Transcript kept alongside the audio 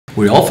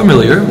We're all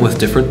familiar with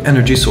different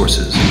energy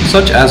sources,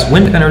 such as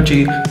wind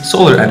energy,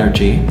 solar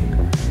energy,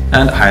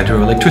 and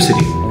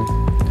hydroelectricity.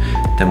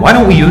 Then why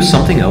don't we use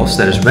something else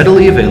that is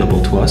readily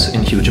available to us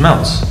in huge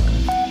amounts,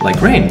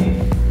 like rain?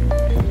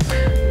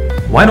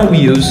 Why don't we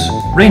use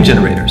rain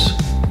generators?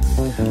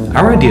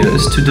 Our idea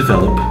is to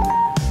develop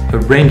a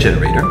rain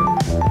generator.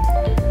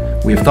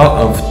 We have thought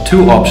of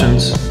two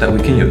options that we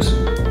can use.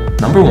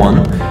 Number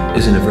one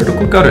is in a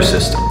vertical gutter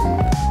system.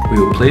 We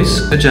will place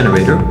a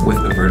generator with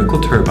a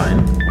vertical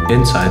turbine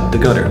inside the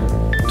gutter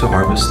to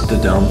harvest the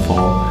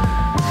downfall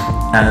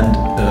and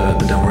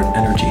the downward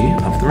energy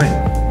of the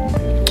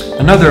rain.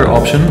 Another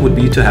option would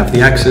be to have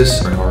the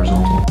axis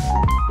horizontal.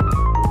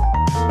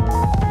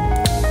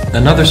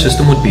 Another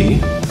system would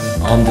be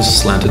on the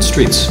slanted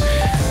streets.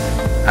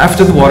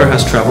 After the water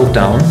has traveled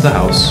down the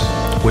house,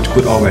 which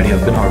could already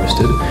have been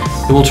harvested,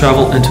 it will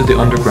travel into the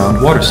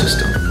underground water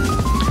system.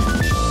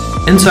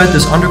 Inside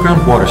this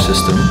underground water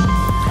system,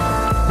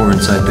 or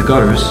inside the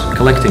gutters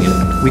collecting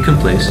it, we can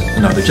place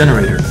another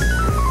generator.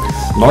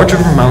 Larger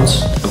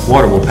amounts of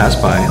water will pass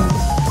by,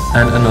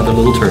 and another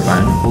little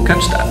turbine will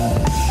catch that,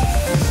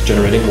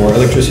 generating more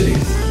electricity.